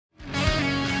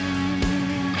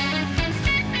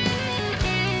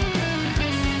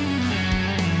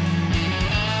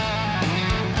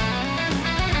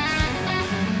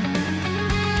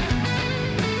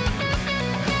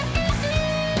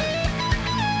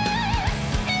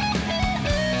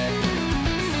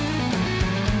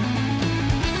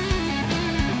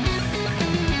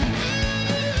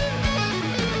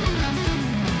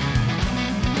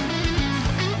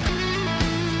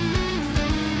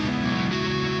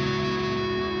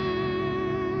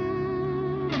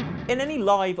In any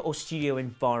live or studio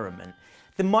environment,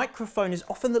 the microphone is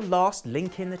often the last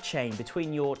link in the chain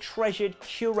between your treasured,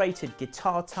 curated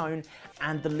guitar tone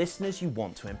and the listeners you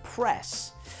want to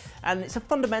impress. And it's a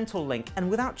fundamental link, and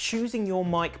without choosing your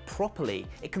mic properly,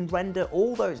 it can render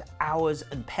all those hours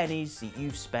and pennies that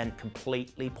you've spent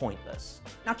completely pointless.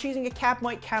 Now, choosing a cab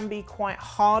mic can be quite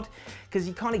hard because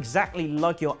you can't exactly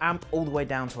lug your amp all the way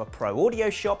down to a pro audio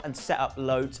shop and set up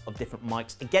loads of different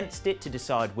mics against it to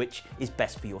decide which is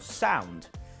best for your sound.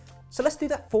 So let's do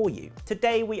that for you.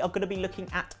 Today we are going to be looking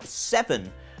at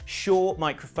 7 Shure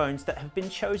microphones that have been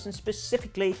chosen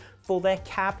specifically for their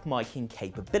cab miking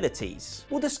capabilities.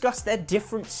 We'll discuss their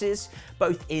differences,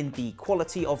 both in the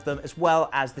quality of them as well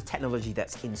as the technology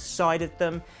that's inside of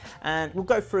them, and we'll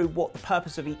go through what the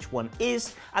purpose of each one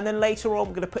is, and then later on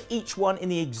we're going to put each one in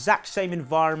the exact same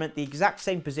environment, the exact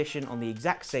same position on the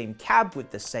exact same cab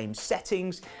with the same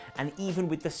settings, and even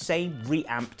with the same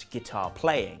reamped guitar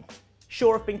playing.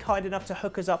 Shure have been kind enough to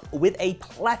hook us up with a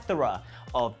plethora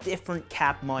of different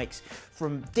cab mics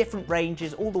from different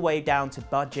ranges all the way down to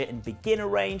budget and beginner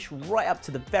range, right up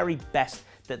to the very best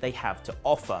that they have to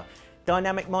offer.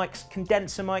 Dynamic mics,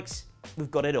 condenser mics,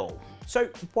 we've got it all. So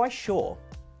why Shure?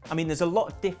 I mean, there's a lot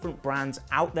of different brands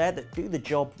out there that do the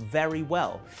job very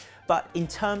well. But in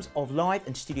terms of live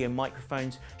and studio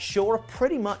microphones, Shure are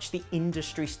pretty much the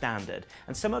industry standard,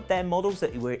 and some of their models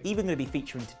that we're even going to be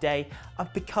featuring today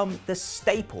have become the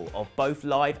staple of both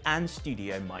live and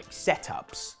studio mic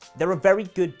setups. They're a very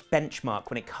good benchmark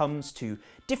when it comes to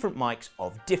different mics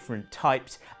of different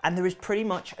types, and there is pretty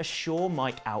much a Shure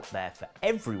mic out there for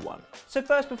everyone. So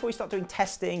first, before we start doing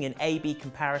testing and A/B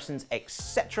comparisons,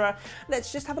 etc.,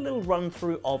 let's just have a little run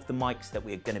through of the mics that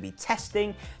we're going to be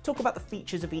testing, talk about the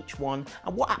features of each one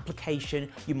and what application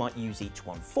you might use each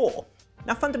one for.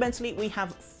 Now, fundamentally, we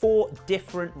have 4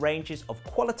 different ranges of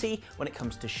quality when it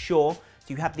comes to Shure. So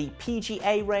you have the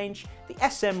PGA range, the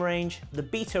SM range, the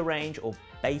Beta range or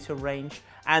Beta range,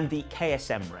 and the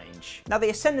KSM range. Now,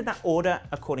 they ascend in that order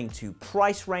according to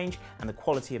price range and the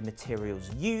quality of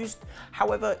materials used.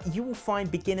 However, you will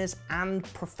find beginners and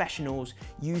professionals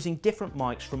using different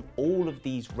mics from all of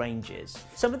these ranges.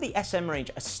 Some of the SM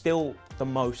range are still the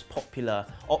most popular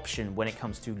option when it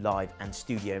comes to live and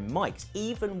studio mics,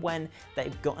 even when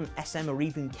they've got an SM or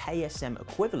even KSM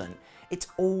equivalent. It's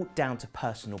all down to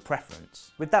personal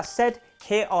preference. With that said,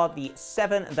 here are the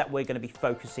 7 that we're going to be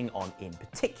focusing on in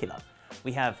particular.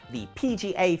 We have the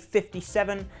PGA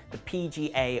 57, the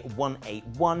PGA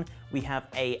 181, we have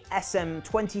a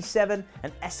SM27,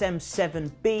 an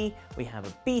SM7B, we have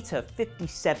a Beta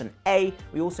 57A,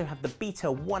 we also have the Beta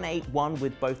 181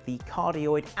 with both the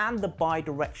Cardioid and the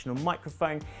bi-directional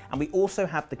microphone, and we also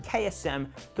have the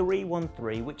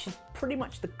KSM313, which is pretty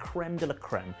much the creme de la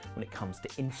creme when it comes to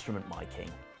instrument miking.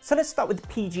 So let's start with the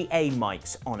PGA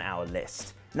mics on our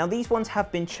list. Now, these ones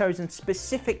have been chosen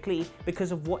specifically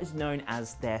because of what is known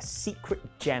as their secret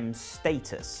gem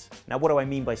status. Now, what do I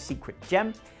mean by secret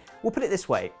gem? We'll put it this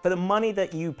way, for the money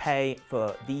that you pay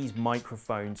for these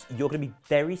microphones, you're going to be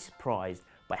very surprised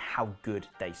by how good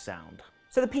they sound.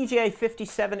 So the PGA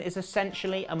 57 is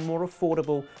essentially a more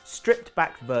affordable,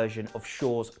 stripped-back version of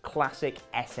Shure's classic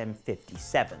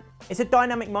SM57. It's a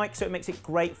dynamic mic, so it makes it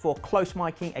great for close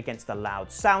miking against a loud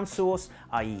sound source,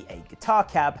 i.e. a guitar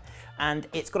cab, and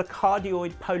it's got a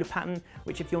cardioid polar pattern,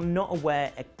 which, if you're not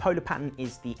aware, a polar pattern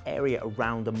is the area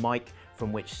around the mic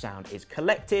from which sound is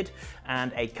collected,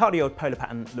 and a cardioid polar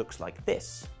pattern looks like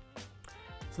this.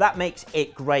 So that makes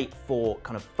it great for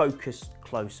kind of focused,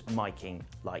 close miking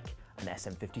like an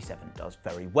SM57 does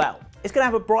very well. It's going to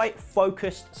have a bright,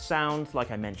 focused sound,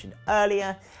 like I mentioned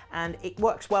earlier, and it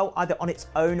works well either on its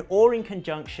own or in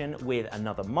conjunction with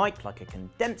another mic, like a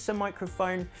condenser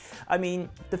microphone. I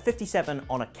mean, the 57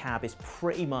 on a cab is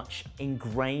pretty much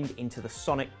ingrained into the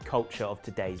sonic culture of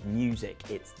today's music.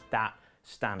 It's that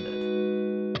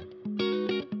standard.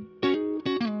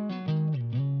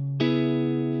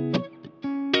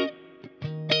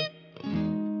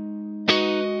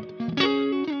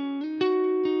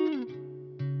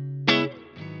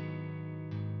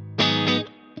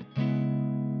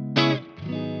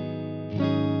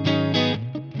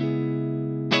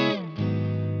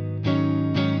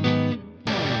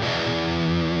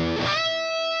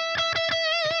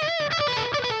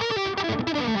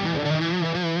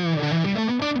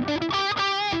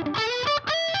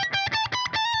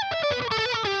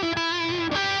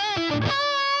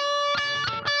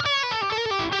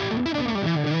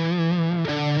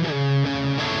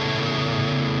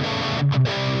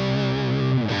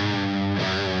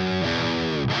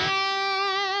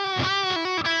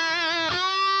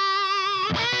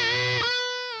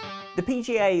 The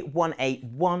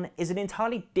PGA-181 is an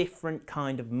entirely different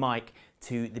kind of mic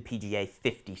to the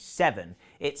PGA-57.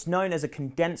 It's known as a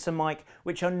condenser mic,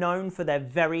 which are known for their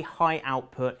very high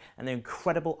output and their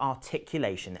incredible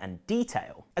articulation and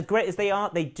detail. As great as they are,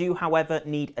 they do, however,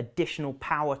 need additional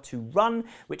power to run,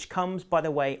 which comes by the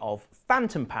way of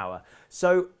phantom power.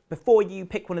 So before you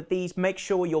pick one of these, make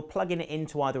sure you're plugging it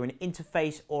into either an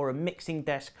interface or a mixing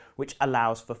desk, which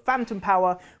allows for phantom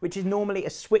power, which is normally a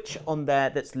switch on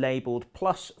there that's labeled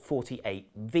plus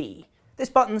 48V. This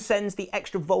button sends the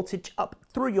extra voltage up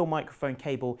through your microphone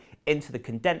cable into the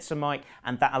condenser mic,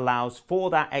 and that allows for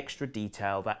that extra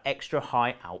detail, that extra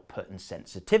high output and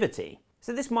sensitivity.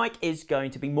 So this mic is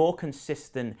going to be more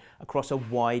consistent across a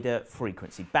wider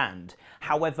frequency band.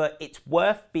 However, it's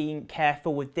worth being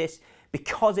careful with this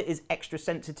because it is extra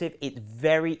sensitive. It's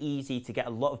very easy to get a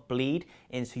lot of bleed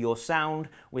into your sound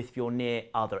if you're near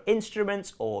other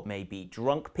instruments or maybe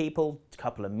drunk people a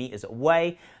couple of meters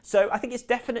away. So I think it's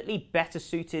definitely better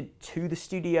suited to the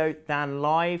studio than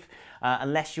live,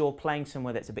 unless you're playing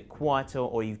somewhere that's a bit quieter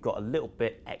or you've got a little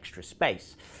bit extra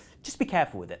space. Just be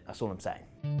careful with it, that's all I'm saying.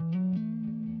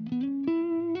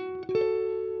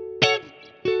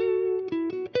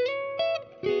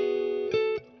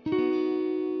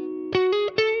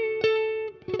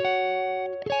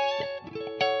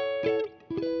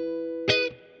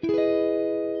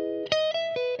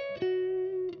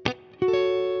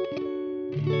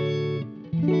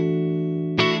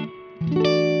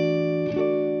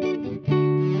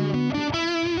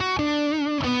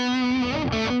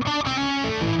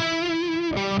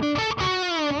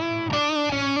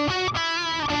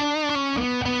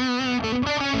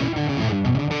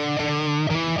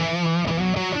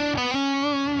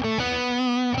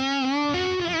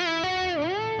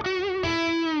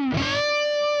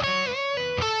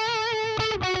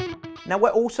 Now we're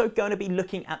also going to be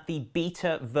looking at the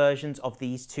beta versions of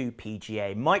these two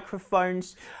PGA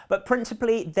microphones, but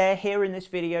principally they're here in this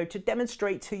video to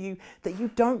demonstrate to you that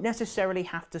you don't necessarily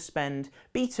have to spend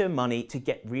beta money to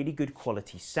get really good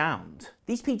quality sound.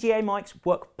 These PGA mics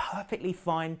work perfectly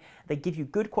fine, they give you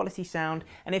good quality sound,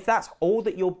 and if that's all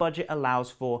that your budget allows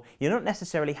for, you're not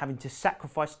necessarily having to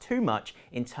sacrifice too much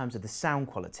in terms of the sound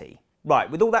quality.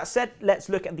 Right, with all that said, let's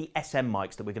look at the SM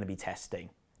mics that we're going to be testing.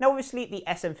 Now obviously the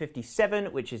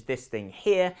SM57, which is this thing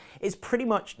here, is pretty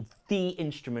much the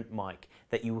instrument mic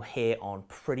that you hear on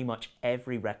pretty much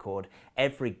every record,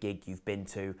 every gig you've been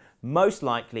to, most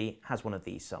likely has one of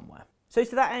these somewhere. So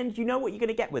to that end, you know what you're going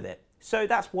to get with it. So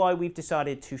that's why we've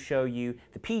decided to show you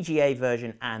the PGA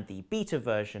version and the beta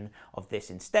version of this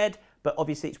instead, but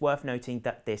obviously it's worth noting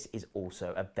that this is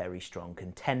also a very strong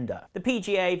contender. The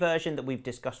PGA version that we've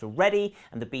discussed already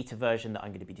and the beta version that I'm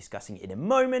going to be discussing in a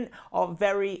moment are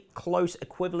very close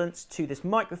equivalents to this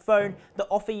microphone that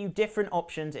offer you different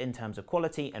options in terms of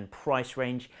quality and price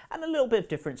range, and a little bit of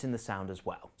difference in the sound as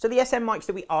well. So the SM mics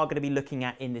that we are going to be looking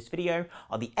at in this video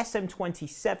are the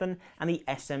SM27 and the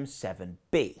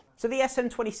SM7B. So the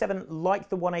SM27, like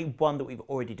the 181 that we've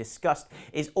already discussed,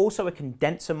 is also a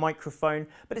condenser microphone,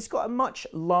 but it's got a much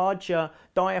larger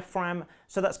diaphragm,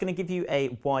 so that's going to give you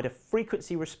a wider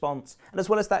frequency response. And as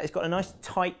well as that, it's got a nice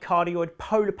tight cardioid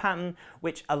polar pattern,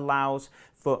 which allows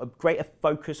for a greater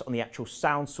focus on the actual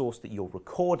sound source that you're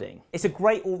recording. It's a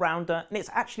great all-rounder, and it's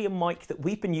actually a mic that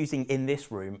we've been using in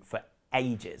this room for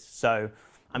ages. So,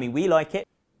 I mean, we like it.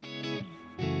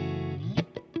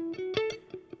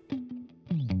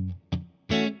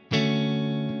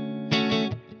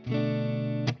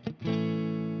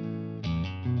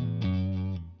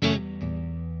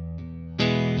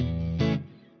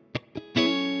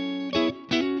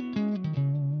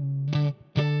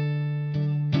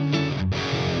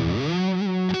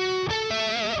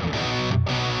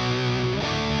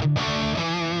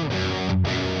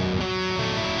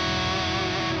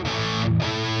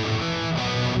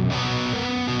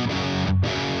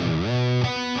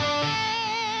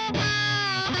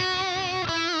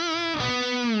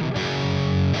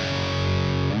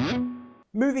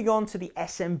 Moving on to the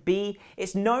SMB,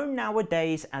 it's known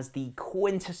nowadays as the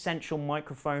quintessential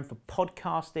microphone for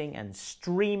podcasting and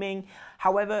streaming.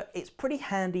 However, it's pretty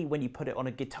handy when you put it on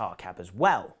a guitar cab as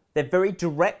well. They're very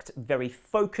direct, very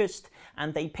focused,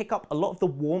 and they pick up a lot of the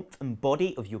warmth and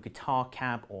body of your guitar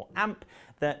cab or amp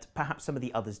that perhaps some of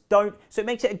the others don't. So it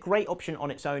makes it a great option on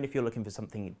its own if you're looking for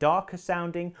something darker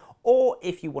sounding, or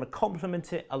if you want to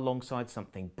complement it alongside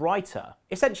something brighter.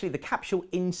 Essentially, the capsule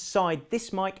inside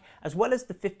this mic, as well as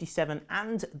the 57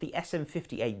 and the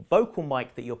SM58 vocal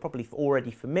mic that you're probably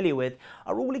already familiar with,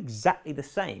 are all exactly the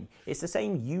same. It's the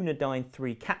same Unidyne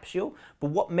 3 capsule, but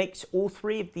what makes all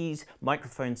three of these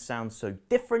microphones sound so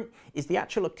different is the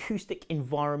actual acoustic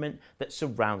environment that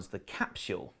surrounds the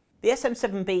capsule. The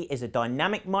SM7B is a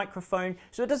dynamic microphone,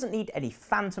 so it doesn't need any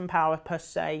phantom power per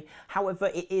se.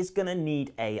 However, it is going to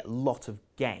need a lot of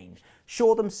gain.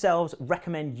 Shure themselves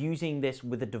recommend using this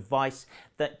with a device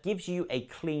that gives you a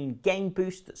clean gain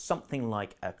boost that's something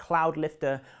like a Cloud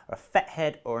Lifter, a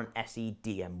Fethead, or an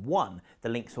SE-DM1, the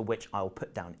links for which I'll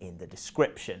put down in the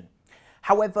description.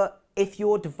 However, if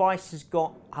your device has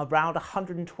got around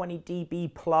 120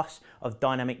 dB plus of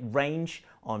dynamic range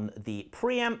on the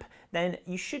preamp, then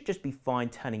you should just be fine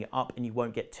turning it up and you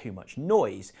won't get too much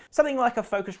noise. Something like a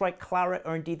Focusrite Claret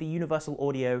or indeed the Universal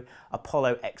Audio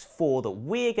Apollo X4 that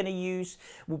we're going to use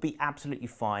will be absolutely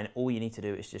fine. All you need to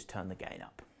do is just turn the gain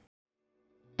up.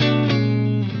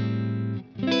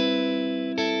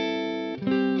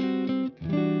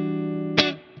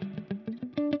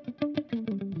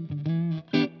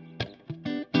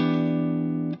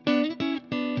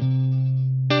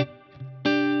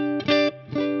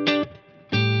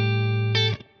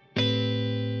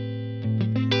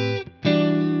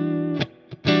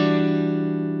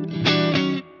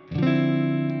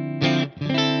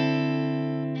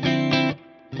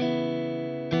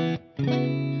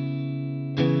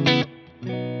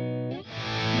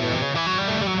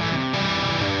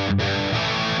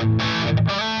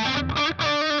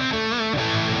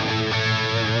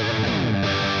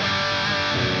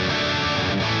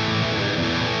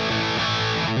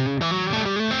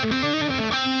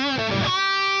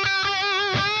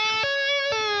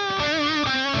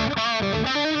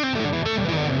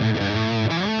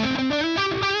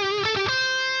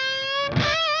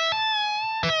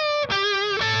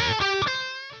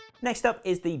 Next up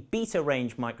is the beta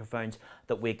range microphones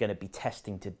that we're going to be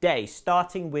testing today,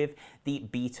 starting with the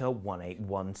Beta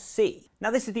 181C. Now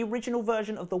this is the original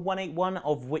version of the 181,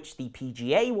 of which the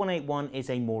PGA 181 is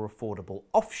a more affordable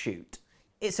offshoot.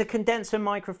 It's a condenser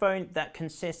microphone that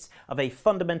consists of a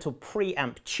fundamental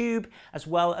preamp tube as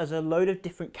well as a load of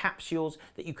different capsules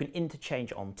that you can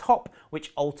interchange on top,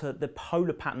 which alter the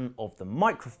polar pattern of the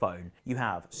microphone. You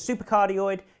have super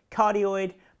cardioid,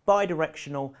 cardioid,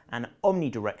 bidirectional and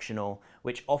omnidirectional,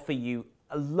 which offer you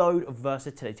a load of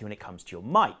versatility when it comes to your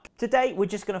mic. Today we're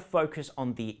just going to focus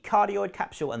on the cardioid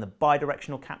capsule and the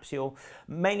bidirectional capsule,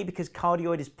 mainly because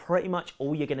cardioid is pretty much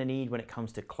all you're going to need when it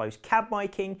comes to close cab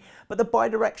miking, but the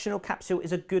bidirectional capsule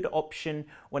is a good option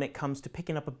when it comes to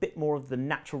picking up a bit more of the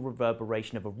natural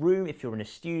reverberation of a room if you're in a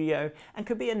studio, and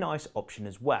could be a nice option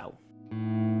as well.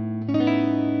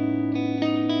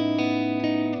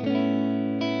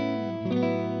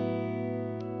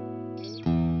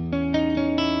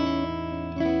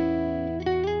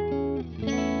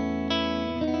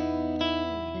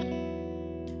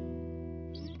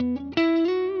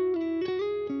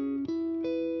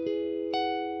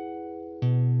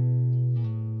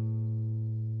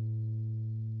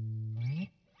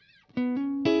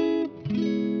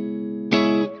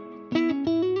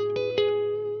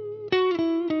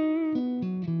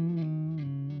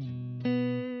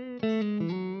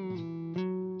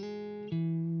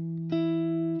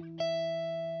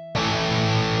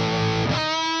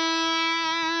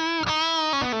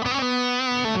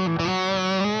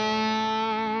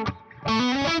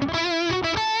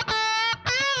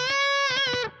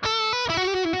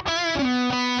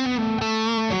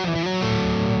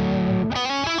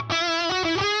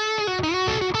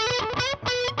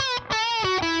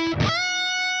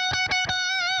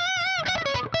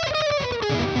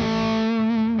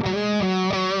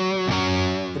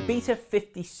 Beta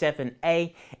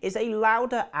 57A is a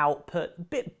louder output,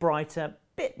 bit brighter,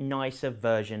 bit nicer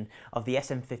version of the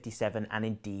SM57 and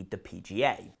indeed the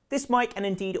PGA. This mic and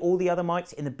indeed all the other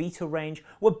mics in the Beta range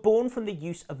were born from the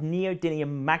use of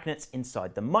neodymium magnets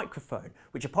inside the microphone,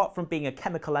 which apart from being a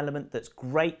chemical element that's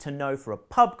great to know for a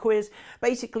pub quiz,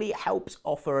 basically helps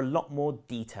offer a lot more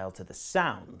detail to the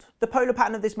sound. The polar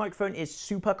pattern of this microphone is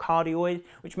super cardioid,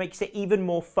 which makes it even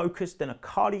more focused than a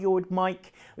cardioid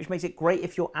mic, which makes it great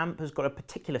if your amp has got a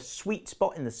particular sweet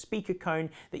spot in the speaker cone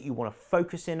that you want to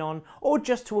focus in on, or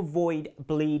just to avoid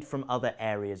bleed from other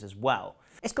areas as well.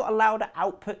 It's got a louder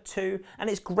output too, and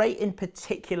it's great in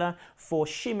particular for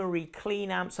shimmery clean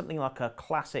amps, something like a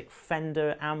classic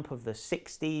Fender amp of the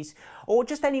 60s, or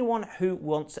just anyone who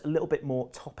wants a little bit more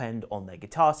top end on their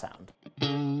guitar sound.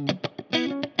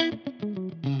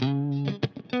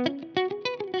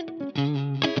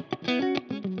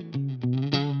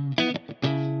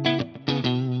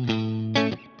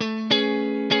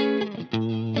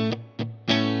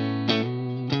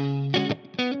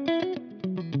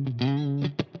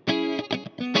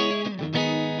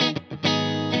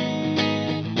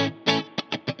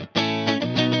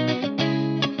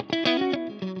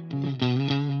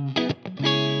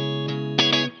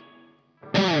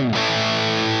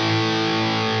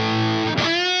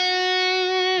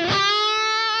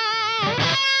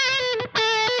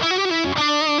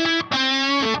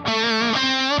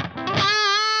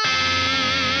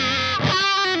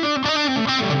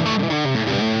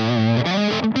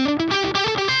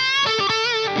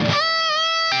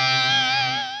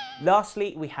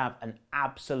 Lastly, we have an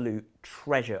absolute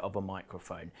treasure of a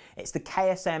microphone. It's the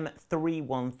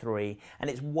KSM313, and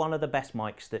it's one of the best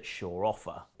mics that Shure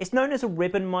offer. It's known as a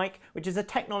ribbon mic, which is a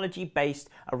technology based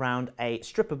around a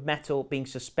strip of metal being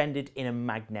suspended in a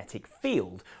magnetic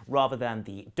field, rather than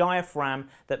the diaphragm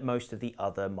that most of the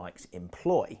other mics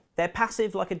employ. They're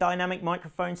passive like a dynamic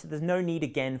microphone, so there's no need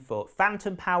again for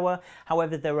phantom power.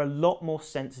 However, they're a lot more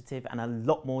sensitive and a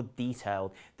lot more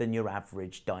detailed than your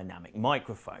average dynamic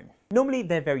microphone. Normally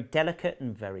they're very delicate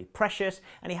and very precious,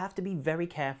 and you have to be very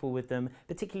careful with them,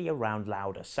 particularly around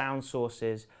louder sound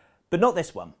sources, but not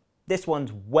this one. This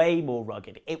one's way more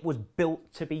rugged. It was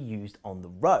built to be used on the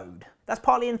road. That's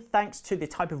partly in thanks to the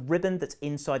type of ribbon that's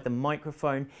inside the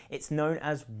microphone. It's known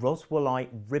as Roswellite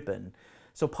ribbon.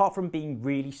 So apart from being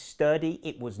really sturdy,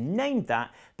 it was named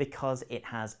that because it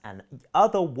has an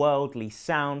otherworldly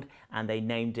sound, and they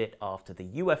named it after the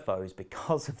UFOs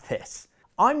because of this.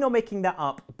 I'm not making that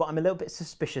up, but I'm a little bit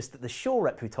suspicious that the Shure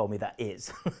rep who told me that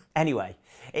is. Anyway,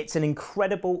 it's an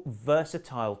incredible,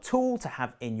 versatile tool to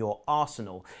have in your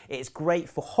arsenal. It's great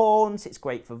for horns, it's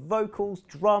great for vocals,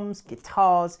 drums,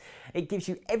 guitars. It gives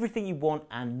you everything you want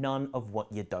and none of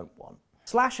what you don't want.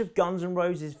 Slash of Guns N'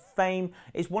 Roses fame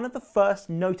is one of the first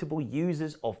notable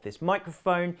users of this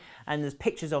microphone, and there's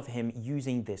pictures of him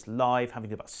using this live,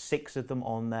 having about 6 of them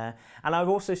on there. And I've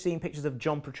also seen pictures of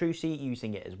John Petrucci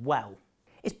using it as well.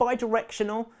 It's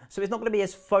bidirectional, so it's not going to be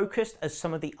as focused as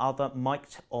some of the other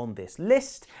mics on this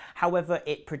list. However,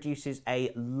 it produces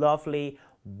a lovely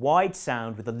wide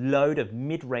sound with a load of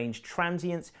mid-range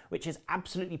transients, which is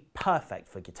absolutely perfect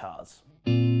for guitars.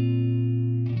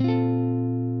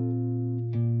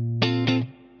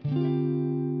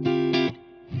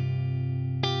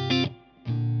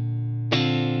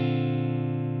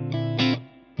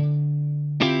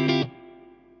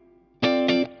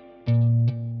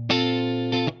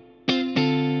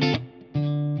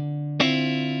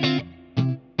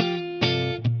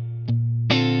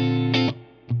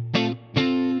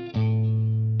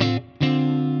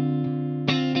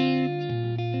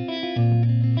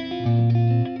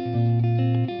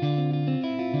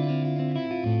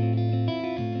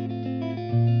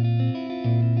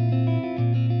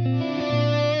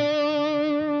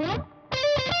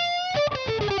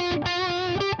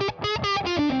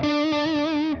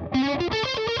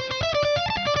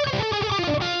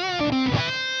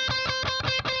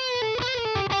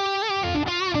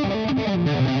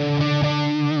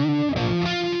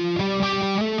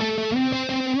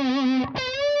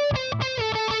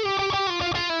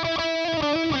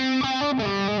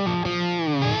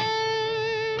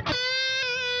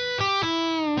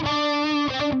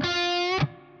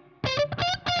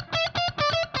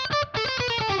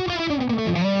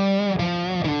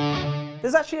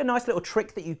 There's actually a nice little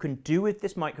trick that you can do with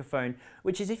this microphone,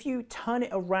 which is if you turn it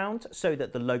around so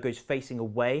that the logo is facing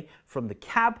away from the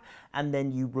cab, and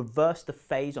then you reverse the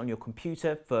phase on your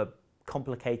computer for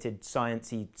complicated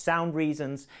sciencey sound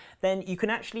reasons, then you can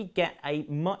actually get a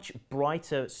much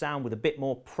brighter sound with a bit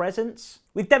more presence.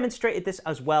 We've demonstrated this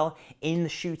as well in the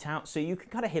Shootout, so you can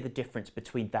kind of hear the difference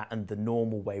between that and the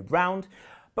normal way round.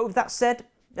 But with that said,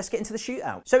 let's get into the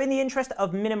Shootout. So in the interest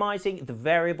of minimizing the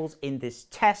variables in this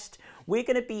test, we're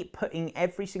going to be putting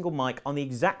every single mic on the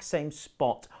exact same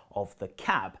spot of the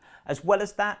cab. As well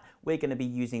as that, we're going to be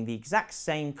using the exact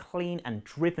same clean and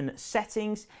driven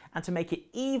settings, and to make it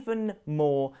even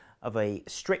more of a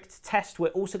strict test, we're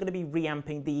also going to be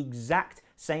reamping the exact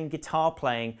same guitar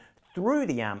playing through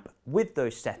the amp with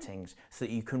those settings so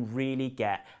that you can really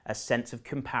get a sense of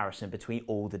comparison between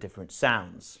all the different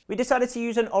sounds. We decided to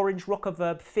use an orange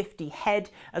Rockerverb 50 head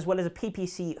as well as a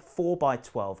PPC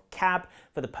 4x12 cab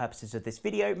for the purposes of this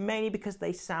video, mainly because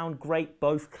they sound great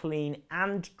both clean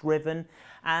and driven,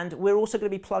 and we're also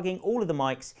going to be plugging all of the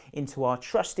mics into our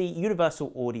trusty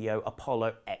Universal Audio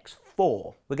Apollo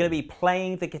X4. We're going to be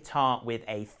playing the guitar with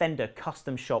a Fender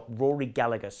custom shop Rory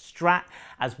Gallagher Strat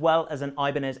as well as an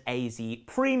Ibanez AZ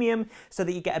Premium, so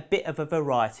that you get a bit of a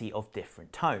variety of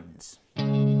different tones.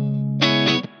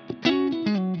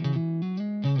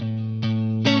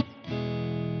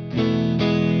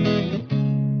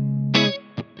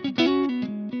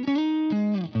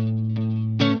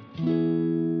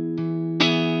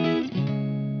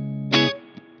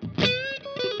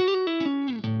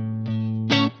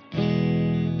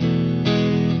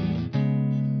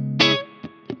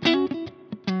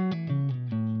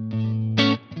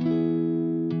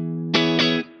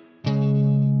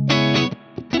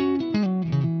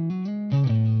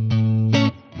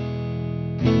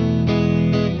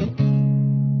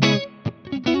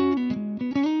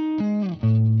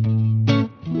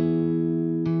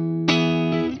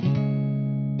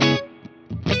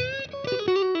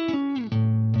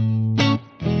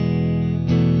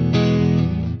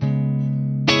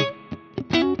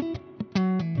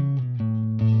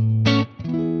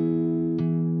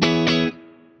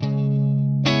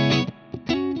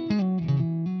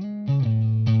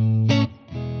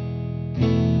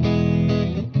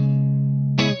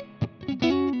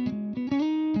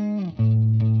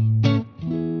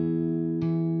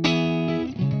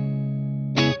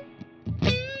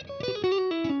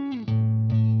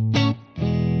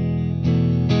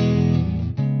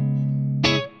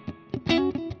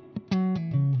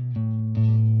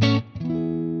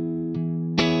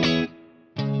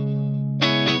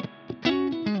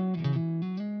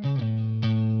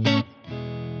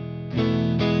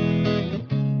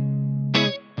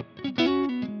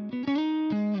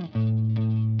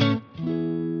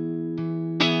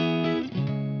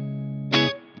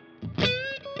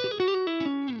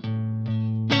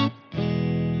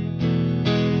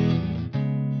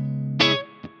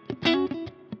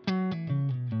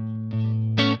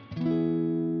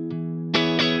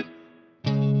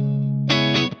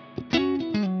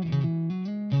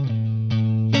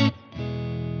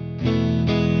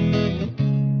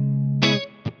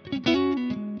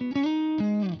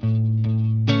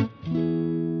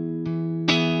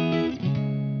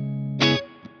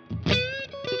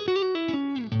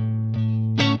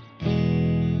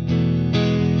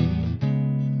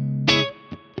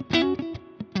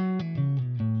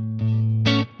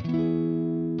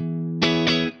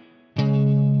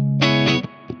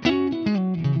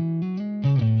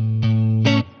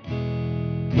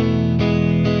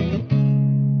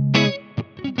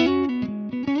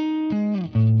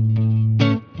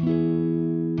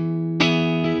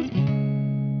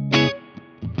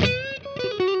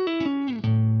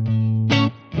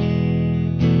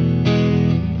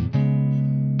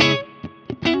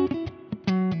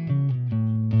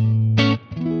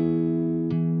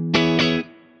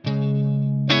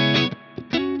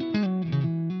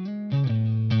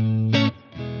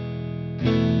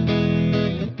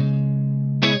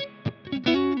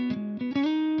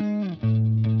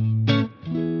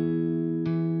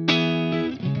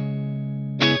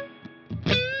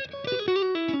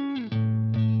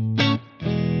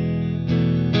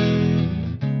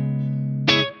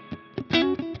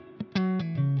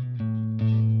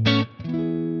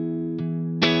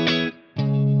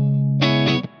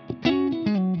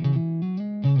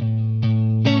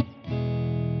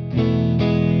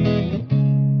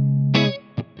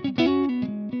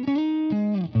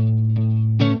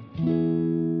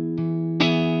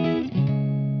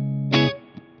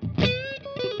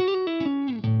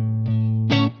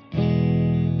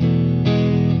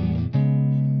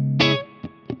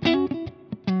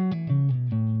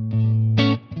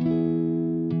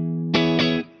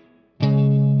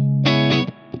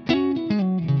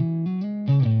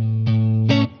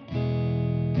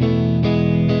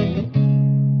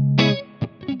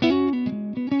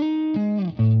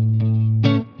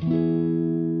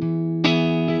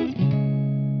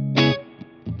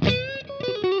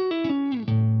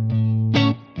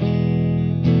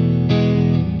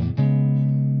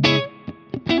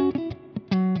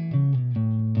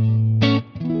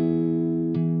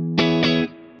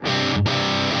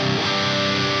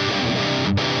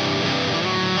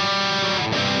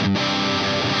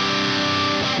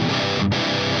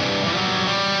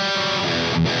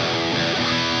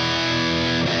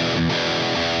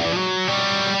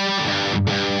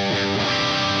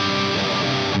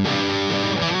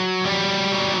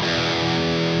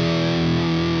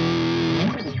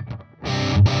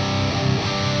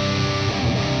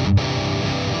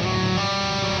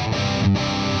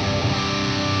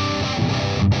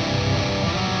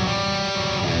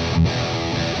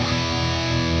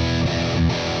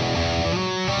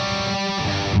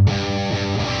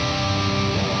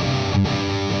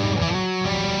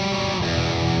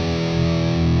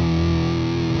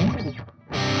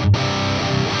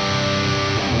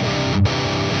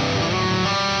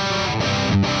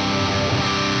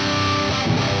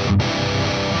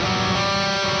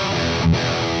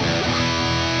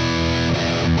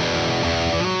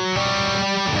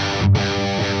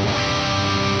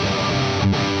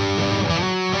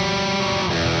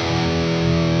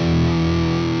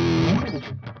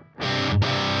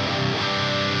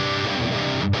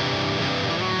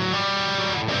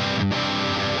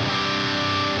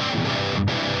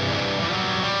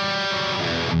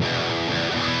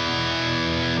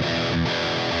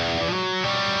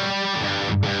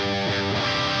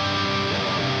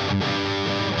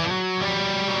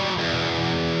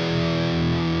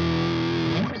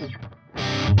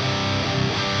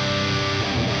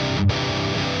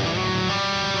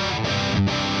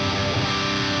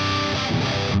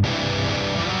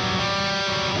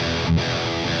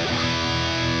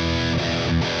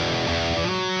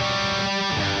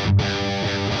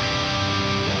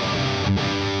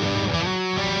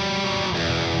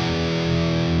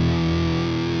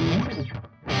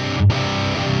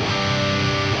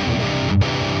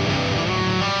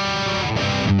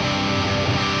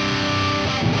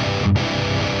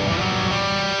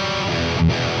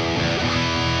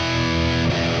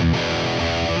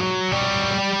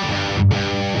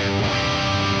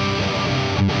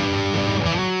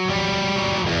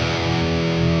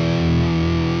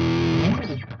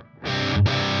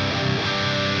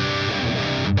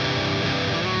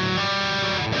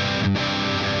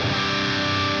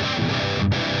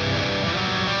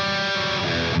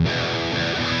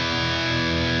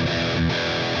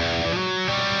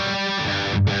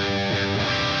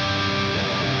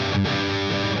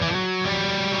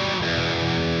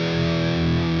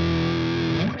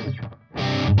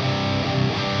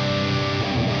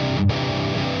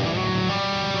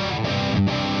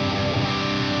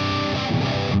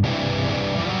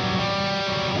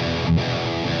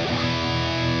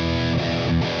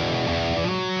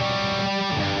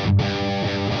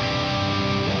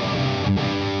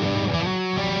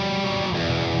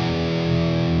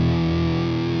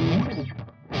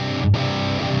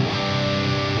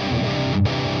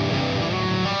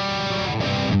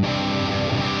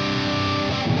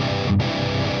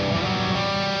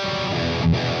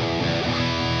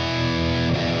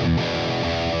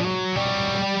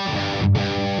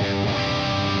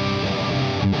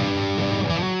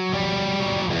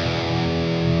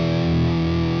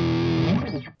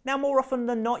 Now, more often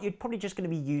than not, you're probably just going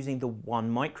to be using the one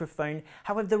microphone.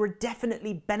 However, there are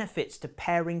definitely benefits to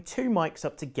pairing two mics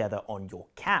up together on your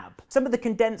cab. Some of the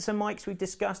condenser mics we've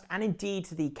discussed, and indeed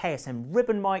the KSM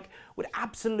ribbon mic, would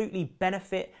absolutely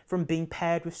benefit from being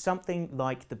paired with something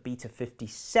like the Beta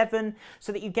 57,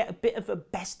 so that you get a bit of a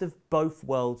best of both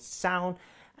worlds sound,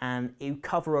 and you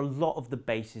cover a lot of the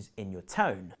bases in your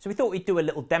tone. So we thought we'd do a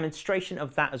little demonstration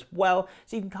of that as well,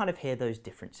 so you can kind of hear those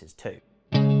differences too.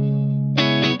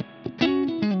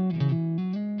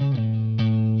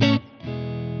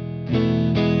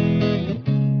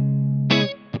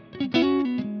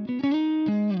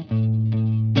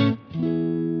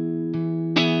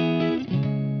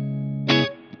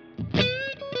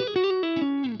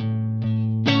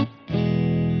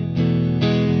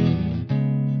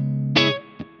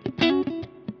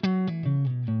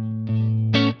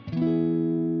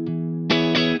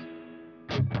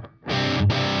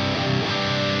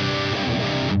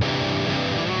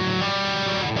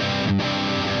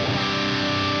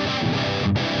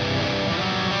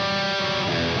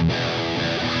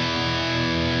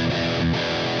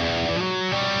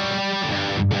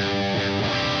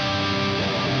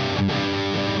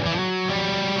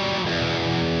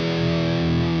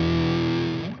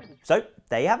 So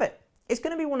there you have it. It's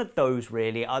going to be one of those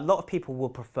really. A lot of people will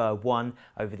prefer one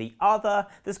over the other.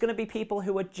 There's going to be people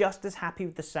who are just as happy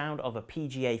with the sound of a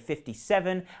PGA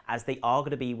 57 as they are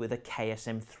going to be with a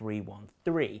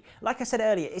KSM313. Like I said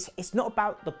earlier, it's not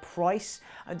about the price.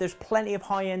 There's plenty of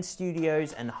high-end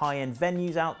studios and high-end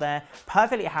venues out there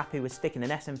perfectly happy with sticking an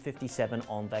SM57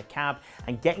 on their cab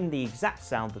and getting the exact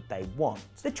sound that they want.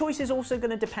 The choice is also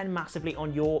going to depend massively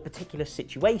on your particular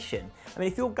situation. I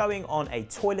mean, if you're going on a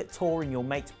toilet tour in your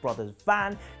mate's brother's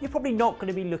van, you're probably not going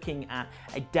to be looking at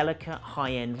a delicate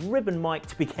high-end ribbon mic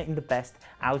to be getting the best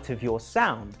out of your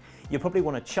sound. You probably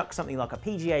want to chuck something like a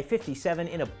PGA 57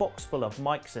 in a box full of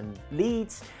mics and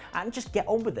leads and just get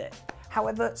on with it.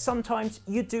 However, sometimes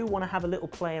you do want to have a little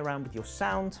play around with your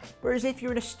sound, whereas if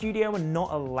you're in a studio and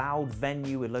not a loud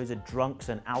venue with loads of drunks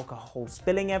and alcohol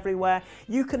spilling everywhere,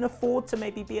 you can afford to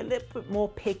maybe be a little bit more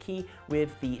picky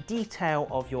with the detail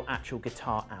of your actual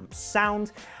guitar amp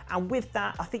sound. And with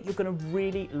that, I think you're going to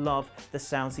really love the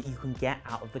sounds that you can get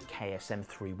out of the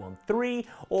KSM313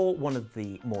 or one of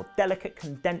the more delicate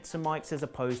condenser mics as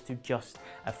opposed to just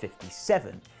a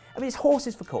 57. I mean, it's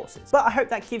horses for courses. But I hope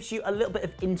that gives you a little bit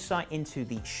of insight into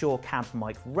the Shure cab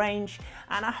mic range,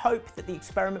 and I hope that the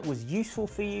experiment was useful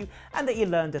for you and that you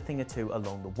learned a thing or two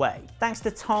along the way. Thanks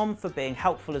to Thom for being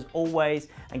helpful as always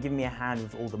and giving me a hand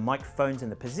with all the microphones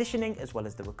and the positioning as well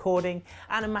as the recording,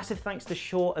 and a massive thanks to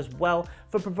Shure as well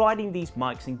for providing these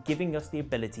mics and giving us the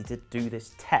ability to do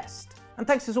this test. And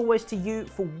thanks as always to you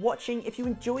for watching. If you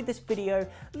enjoyed this video,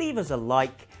 leave us a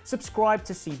like, subscribe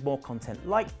to see more content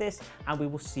like this, and we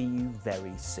will see you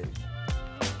very soon.